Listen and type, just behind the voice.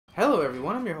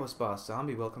everyone, I'm your host Boss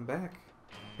Zombie. Welcome back.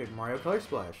 Paper Mario Color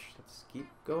Splash. Let's keep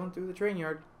going through the train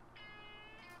yard.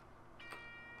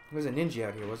 There was a ninja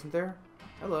out here, wasn't there?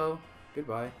 Hello.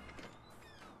 Goodbye.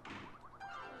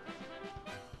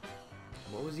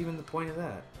 What was even the point of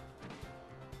that?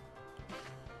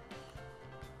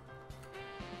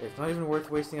 It's not even worth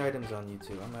wasting items on you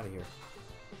two. I'm out of here.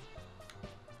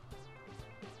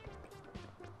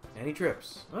 And he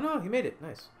trips. Oh no, he made it.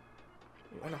 Nice.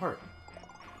 And a heart.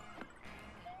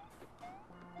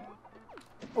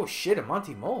 Oh shit, a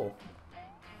Monty Mole.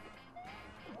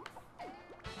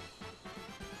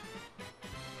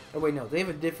 Oh wait, no, they have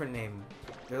a different name.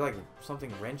 They're like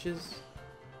something wrenches?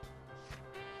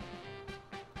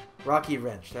 Rocky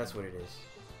Wrench, that's what it is.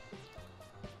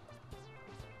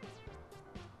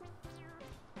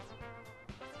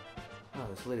 Oh,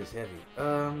 this lid is heavy.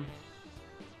 Let's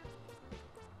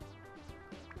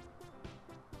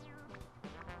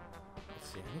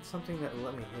see, I need something that will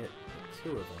let me hit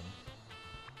two of them.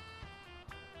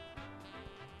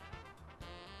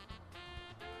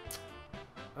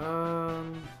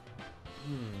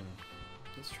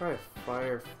 Let's try a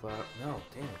fire flower. No,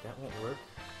 damn it, that won't work.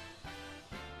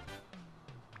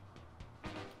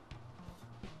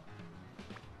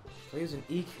 If I use an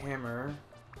Eek hammer,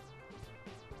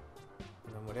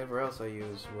 and then whatever else I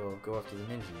use will go after the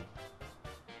ninja.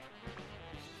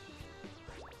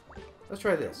 Let's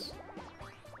try this.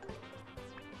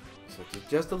 So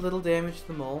just a little damage to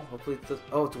the mole. Hopefully it does.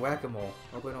 Oh, it's whack-a-mole.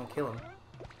 Hopefully I don't kill him.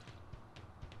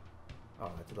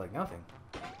 Oh, that did like nothing.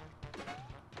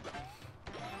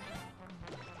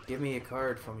 Give me a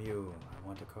card from you. I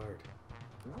want a card.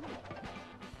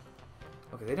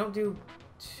 Okay, they don't do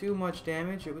too much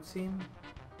damage, it would seem.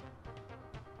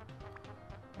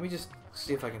 Let me just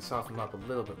see if I can soften them up a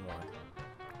little bit more.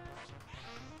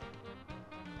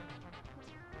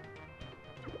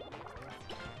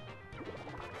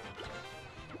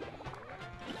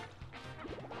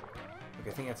 Okay,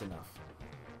 I think that's enough.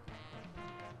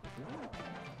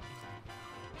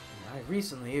 I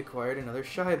recently acquired another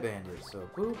Shy Bandit, so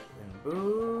boop and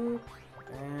boop,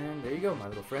 and there you go, my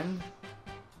little friend.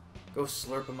 Go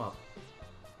slurp him up.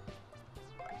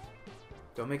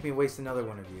 Don't make me waste another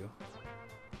one of you.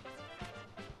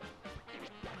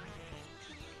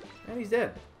 And he's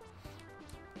dead.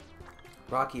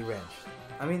 Rocky Wrench.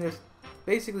 I mean, they're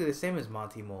basically the same as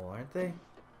Monty Mole, aren't they?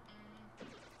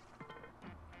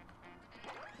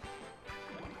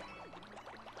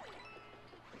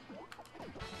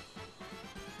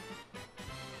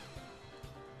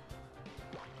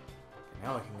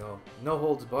 Now I can go. No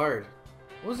holds barred.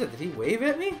 What was it? Did he wave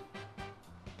at me?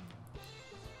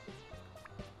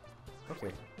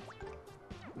 Okay.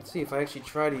 Let's see if I actually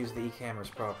try to use the Eek hammers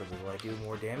properly. Will I do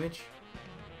more damage?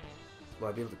 Will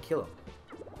I be able to kill him?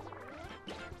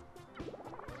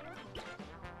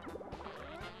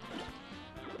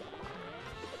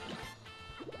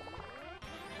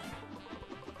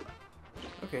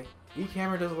 Okay. Eek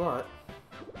hammer does a lot.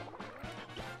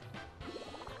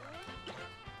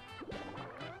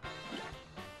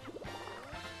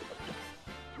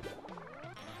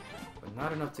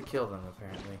 Not enough to kill them,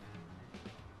 apparently.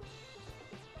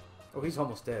 Oh, he's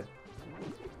almost dead.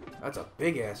 That's a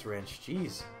big-ass wrench.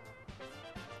 Jeez.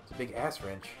 It's a big-ass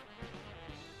wrench.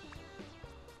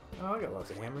 Oh, I got lots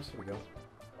of hammers. Here we go.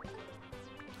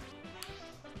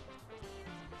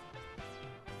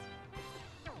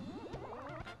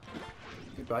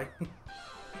 Goodbye.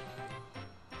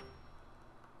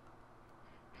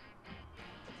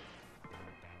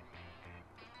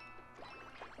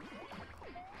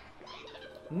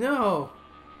 No!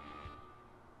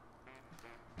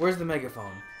 Where's the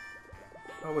megaphone?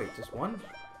 Oh wait, just one?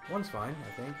 One's fine,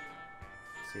 I think.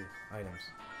 Let's see. Items.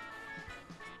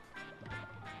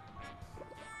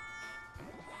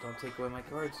 Don't take away my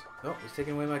cards. Nope, he's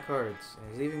taking away my cards.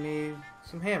 And he's leaving me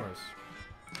some hammers.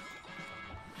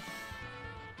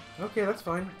 Okay, that's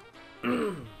fine.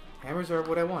 Hammers are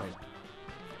what I wanted.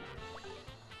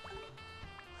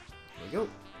 There we go.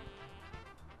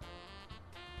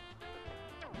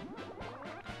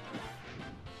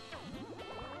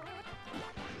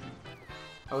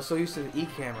 I was so used to the Eek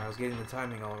hammer, I was getting the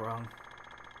timing all wrong.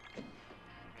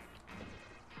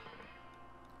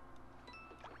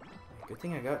 Good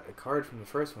thing I got a card from the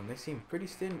first one. They seem pretty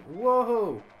stingy.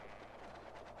 Whoa!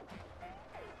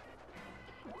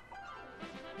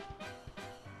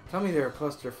 Tell me they're a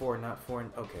cluster 4, not 4.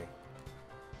 Okay.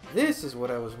 This is what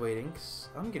I was waiting.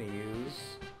 I'm gonna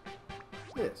use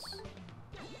this.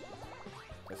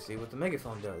 Let's see what the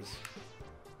megaphone does.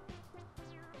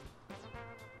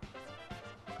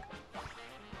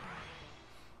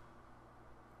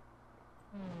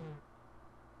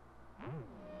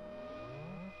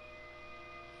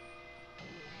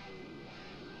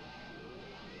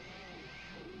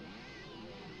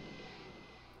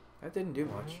 That didn't do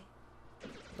much.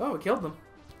 Oh, it killed them.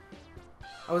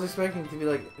 I was expecting it to be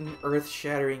like an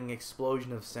earth-shattering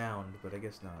explosion of sound, but I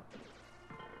guess not.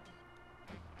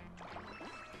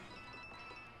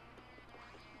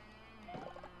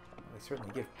 They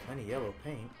certainly give plenty yellow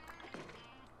paint.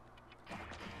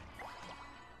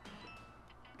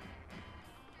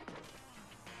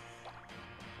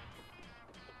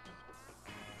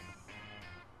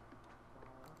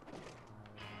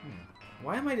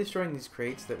 Why am I destroying these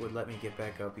crates that would let me get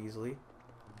back up easily?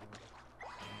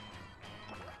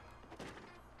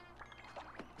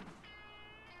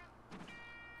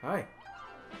 Hi.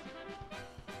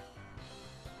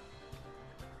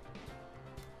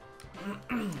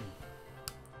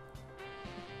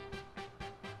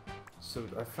 So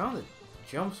I found that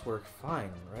jumps work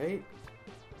fine, right?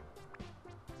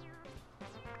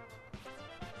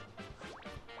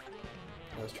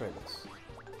 Let's try this.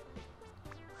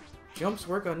 Jumps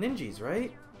work on ninjas,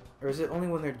 right? Or is it only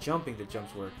when they're jumping that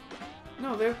jumps work?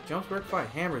 No, their jumps work fine.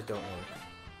 Hammers don't work.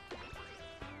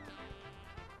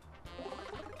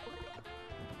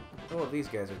 Oh, these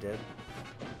guys are dead.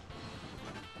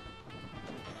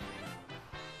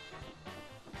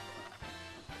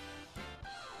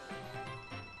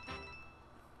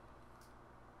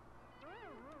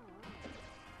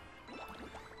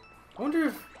 I wonder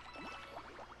if...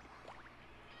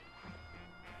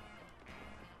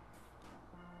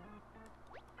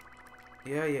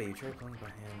 Yeah, you try playing by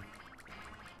hand.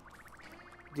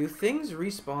 Do things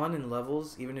respawn in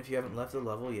levels even if you haven't left the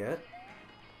level yet?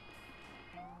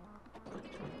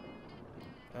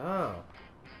 Oh.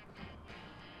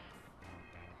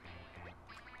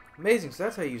 Amazing, so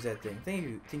that's how you use that thing.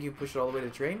 Think you push it all the way to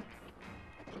the train?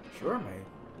 Sure,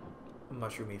 my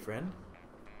mushroomy friend.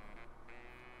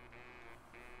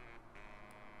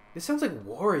 This sounds like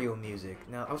Wario music.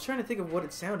 Now, I was trying to think of what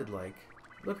it sounded like.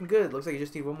 Looking good. Looks like you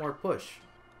just need one more push.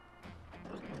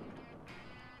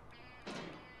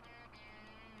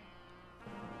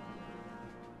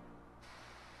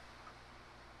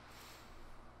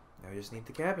 Now I just need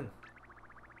the cabin.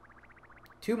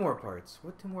 2 more parts.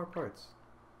 What 2 more parts?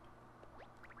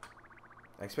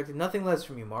 I expected nothing less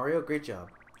from you, Mario. Great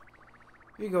job.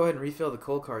 If you go ahead and refill the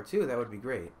coal car too, that would be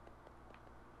great.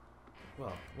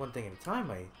 Well, one thing at a time,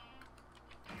 my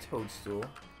toadstool.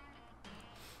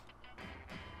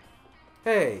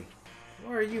 Hey,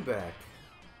 why are you back?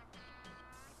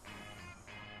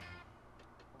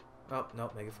 Oh, no,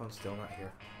 Megaphone's still not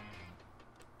here.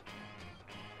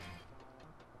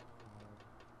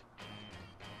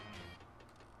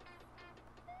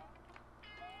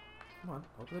 Come on,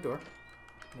 open the door.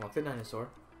 Walk the dinosaur.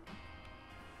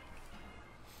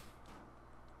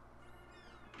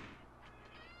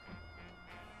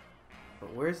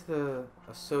 But where's the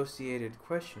associated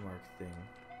question mark thing?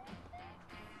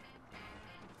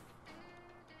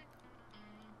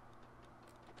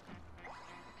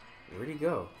 Where'd he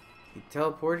go? He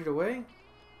teleported away?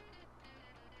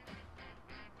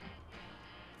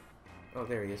 Oh,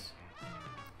 there he is.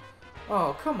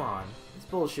 Oh, come on. It's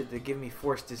bullshit to give me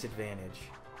forced disadvantage.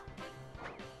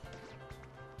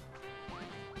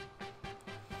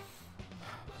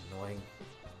 Annoying.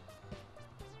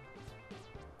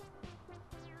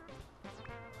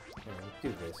 Alright,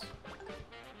 do this.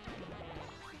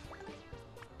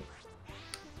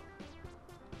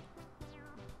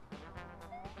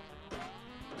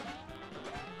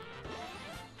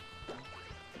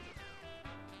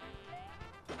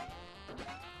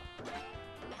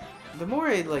 The more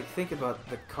I think about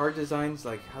the card designs,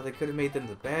 like how they could have made them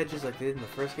the badges like they did in the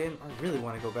first game, I really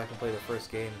want to go back and play the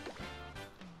first game.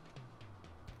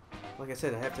 Like I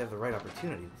said, I have to have the right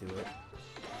opportunity to do it.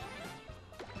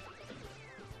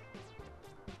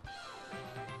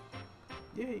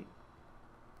 Yay!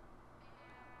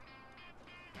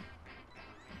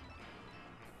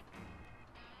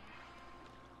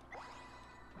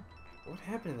 What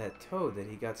happened to that Toad that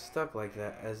he got stuck like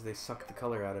that as they sucked the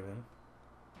color out of him?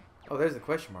 Oh, there's the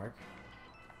question mark.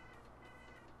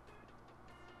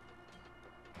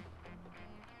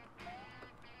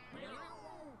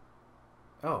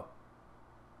 Oh.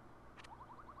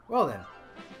 Well then.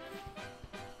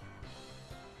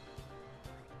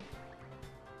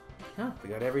 Huh, we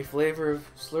got every flavor of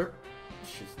Slurp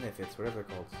Sniffits, whatever they're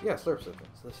called. Yeah, Slurp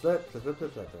Sniffits.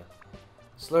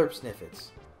 Slurp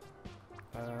Sniffits.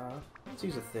 Let's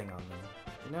use a thing on them,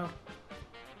 you know?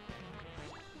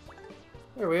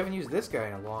 There, we haven't used this guy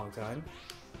in a long time.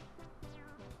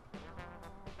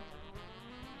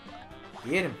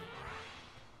 Get him.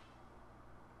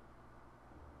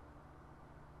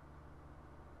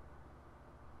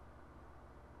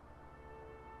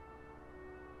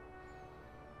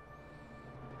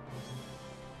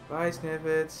 Bye,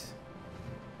 Snippets.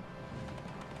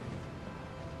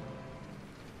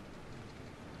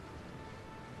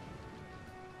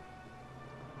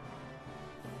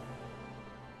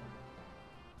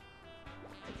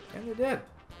 And they're dead.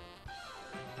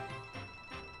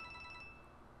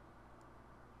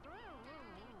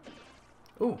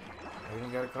 Ooh, I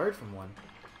even got a card from one.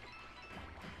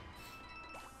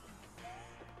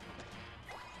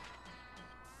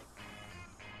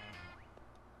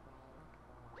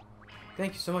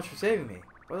 Thank you so much for saving me.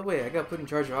 By the way, I got put in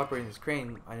charge of operating this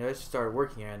crane. I just started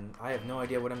working here, and I have no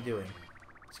idea what I'm doing.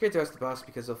 It's great to ask the boss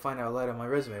because they'll find out a lot on my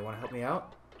resume. Want to help me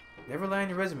out? Never lie on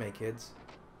your resume, kids.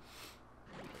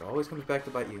 It always comes back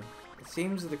to bite you. It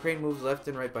seems that the crane moves left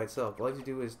and right by itself. All you have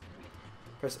to do is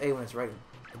press A when it's right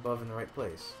above in the right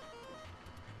place.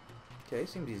 Okay,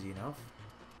 seems easy enough.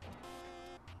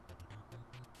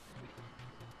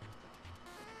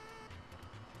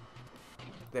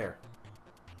 There.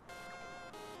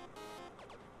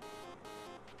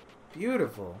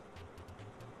 Beautiful.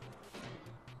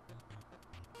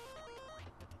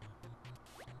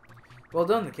 Well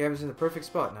done, the cabin's in the perfect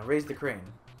spot. Now raise the crane.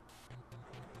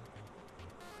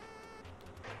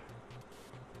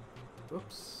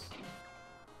 Whoops.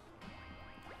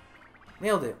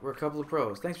 Nailed it. We're a couple of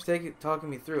pros. Thanks for talking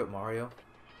me through it, Mario.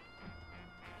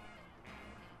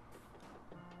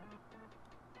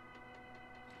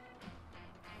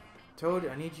 Toad,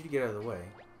 I need you to get out of the way.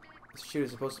 This chute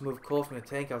is supposed to move coal from the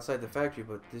tank outside the factory,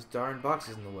 but this darn box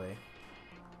is in the way.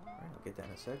 Alright, I'll get that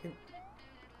in a second.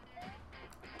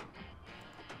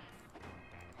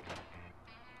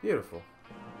 Beautiful.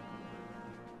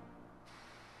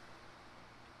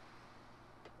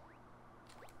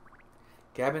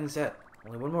 Cabin set.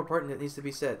 Only one more part that needs to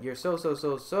be set. You're so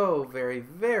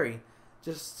very,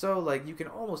 just so, like, you can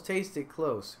almost taste it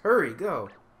close. Hurry, go!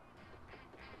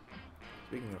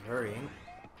 Speaking of hurrying...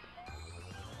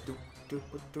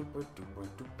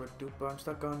 I'm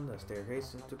stuck on the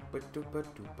staircase.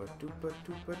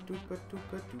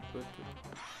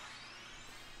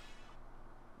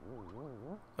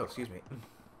 Oh, excuse me.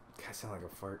 I sound like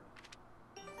a fart.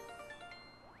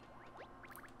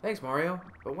 Thanks, Mario.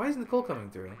 But why isn't the coal coming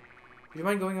through? Would you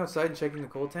mind going outside and checking the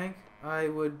coal tank? I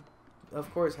would,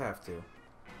 of course, have to.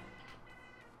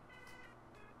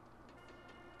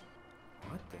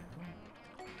 What the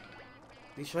hell?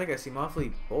 These Shy Guys seem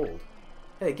awfully bold.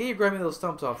 Hey, get your grimy little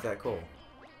stumps off that coal.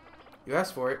 You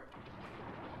asked for it.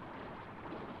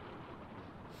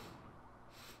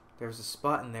 There was a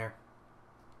spot in there.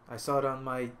 I saw it on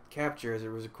my capture as it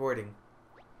was recording.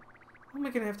 How am I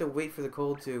gonna have to wait for the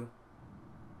coal to...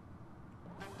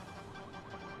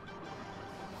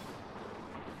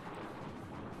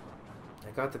 I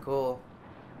got the coal.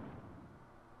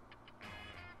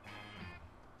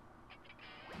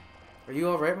 Are you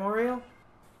alright, Mario?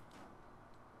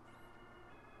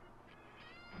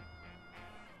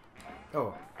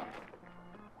 Oh.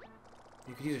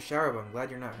 You could use a shower, but I'm glad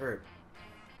you're not hurt.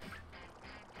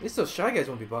 At least those Shy Guys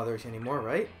won't be bothering us anymore,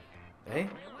 right? Eh?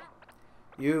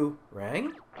 You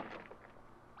rang?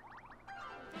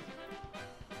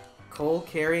 Coal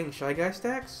carrying Shy Guy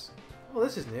stacks? Well,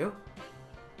 this is new.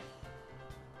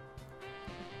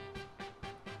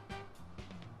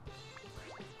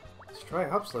 Let's try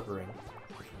hop slippering.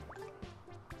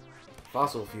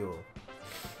 Fossil fuel.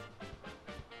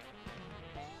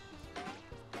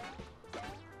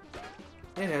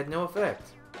 It had no effect.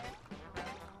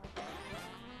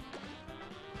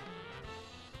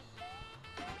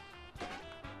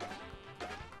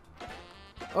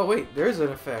 Oh wait, there's an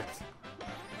effect.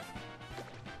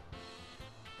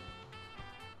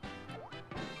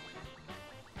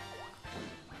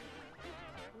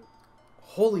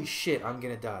 Holy shit, I'm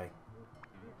gonna die.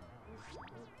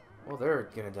 Well, they're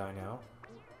gonna die now.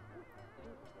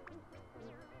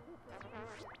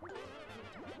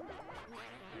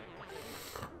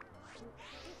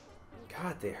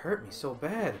 God, they hurt me so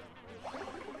bad.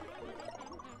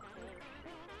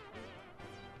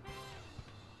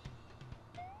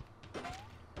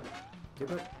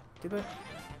 Dip it, dip it.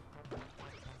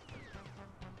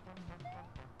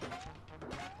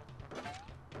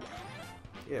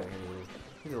 Yeah,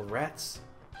 you little rats.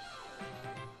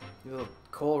 You little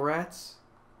coal rats.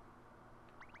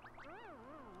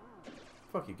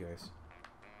 Fuck you guys.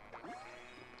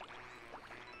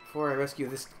 Before I rescue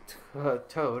this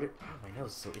toad... Oh, my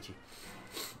nose is so itchy.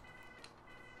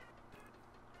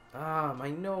 Ah, my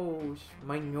nose.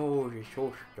 My nose is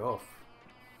so stuffed.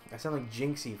 I sound like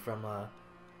Jinxie from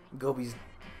Gobi's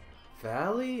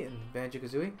Valley in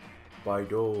Banjo-Kazooie. By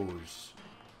doors.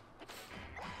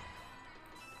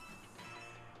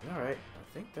 Alright,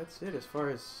 I think that's it as far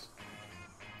as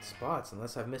spots,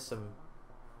 unless I've missed some.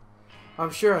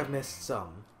 I'm sure I've missed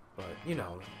some, but you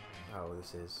know how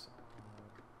this is.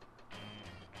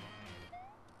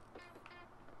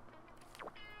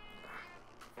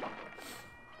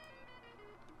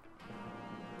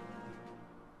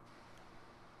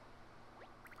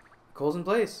 Coal's in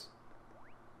place.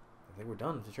 I think we're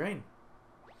done with the train.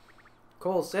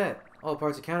 Coal set. All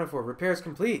parts accounted for. Repairs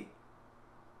complete.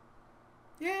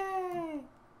 Yay!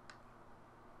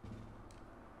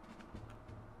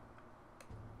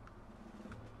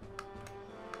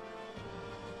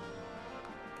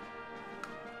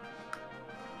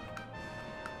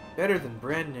 Better than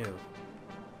brand new.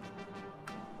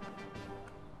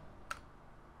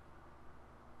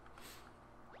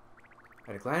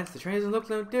 At a glance, the train doesn't look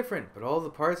no different, but all the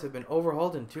parts have been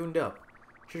overhauled and tuned up.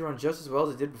 Should run just as well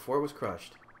as it did before it was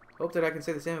crushed. Hope that I can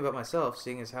say the same about myself,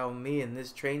 seeing as how me and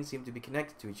this train seem to be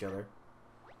connected to each other.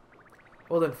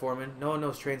 Well then, Foreman, no one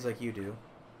knows trains like you do.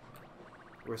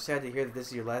 We're sad to hear that this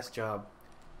is your last job.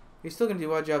 You're still gonna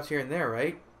do odd jobs here and there,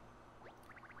 right?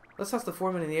 Let's toss the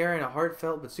Foreman in the air in a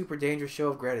heartfelt but super dangerous show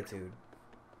of gratitude.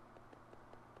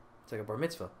 It's like a bar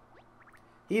mitzvah.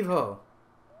 Heave ho!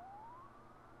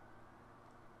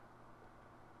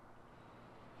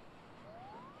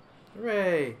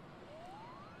 Hooray!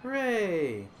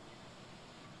 Hooray!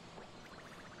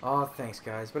 Aw, thanks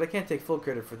guys, but I can't take full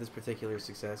credit for this particular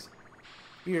success.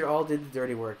 We all did the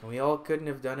dirty work, and we all couldn't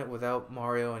have done it without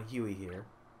Mario and Huey here.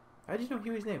 How did you know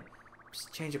Huey's name?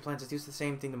 Just change of plans to do the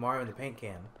same thing to Mario in the paint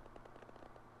can.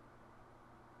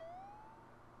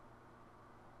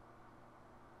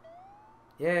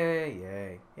 Yay,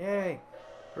 yay, yay!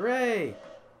 Hooray!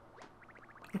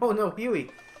 Oh no, Huey!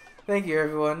 Thank you,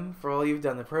 everyone, for all you've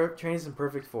done. The train is in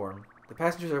perfect form. The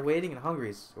passengers are waiting and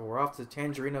hungry, so we're off to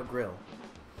Tangerino Grill.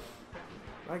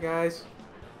 Bye, guys.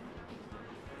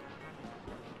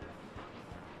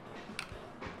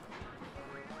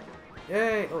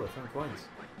 Yay! Oh, I found coins.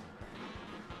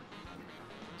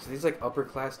 So these like upper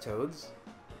class toads?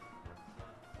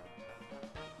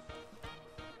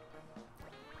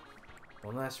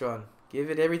 One last run.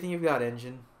 Give it everything you've got,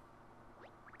 engine.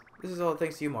 This is all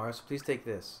thanks to you, Mario, so please take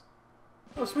this.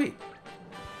 Oh, sweet.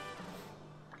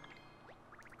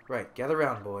 Right, gather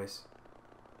round, boys.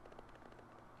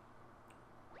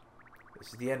 This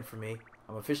is the end for me.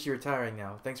 I'm officially retiring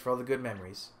now. Thanks for all the good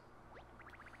memories.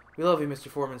 We love you, Mr.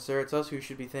 Foreman, sir. It's us who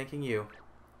should be thanking you.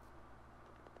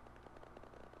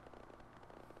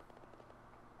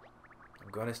 I'm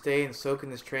gonna stay and soak in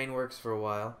this train works for a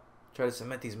while. Try to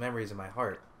cement these memories in my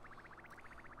heart.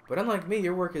 But unlike me,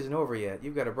 your work isn't over yet.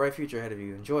 You've got a bright future ahead of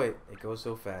you. Enjoy it. It goes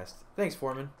so fast. Thanks,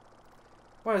 Foreman.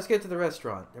 Alright, let's get to the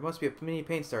restaurant. There must be a mini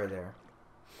paint star there.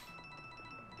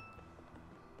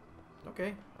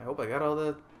 Okay, I hope I got all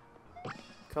the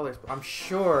colors. I'm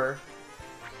sure,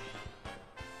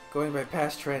 going by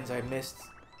past trends, I missed.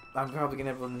 I'm probably gonna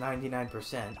have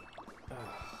 99%. Ugh.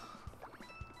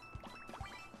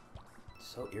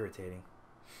 So irritating.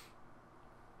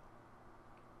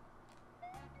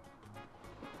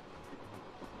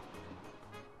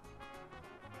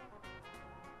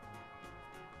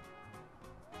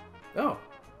 Oh.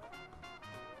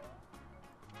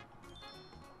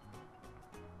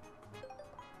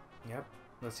 Yep.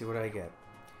 Let's see what I get.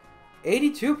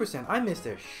 82%. I missed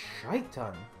a shite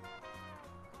ton.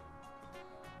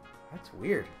 That's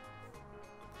weird.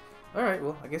 Alright,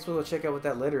 well, I guess we'll check out what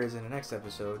that letter is in the next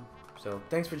episode. So,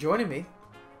 thanks for joining me.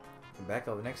 Come back,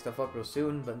 I'll have the next stuff up real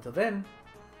soon. But until then,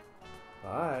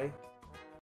 bye.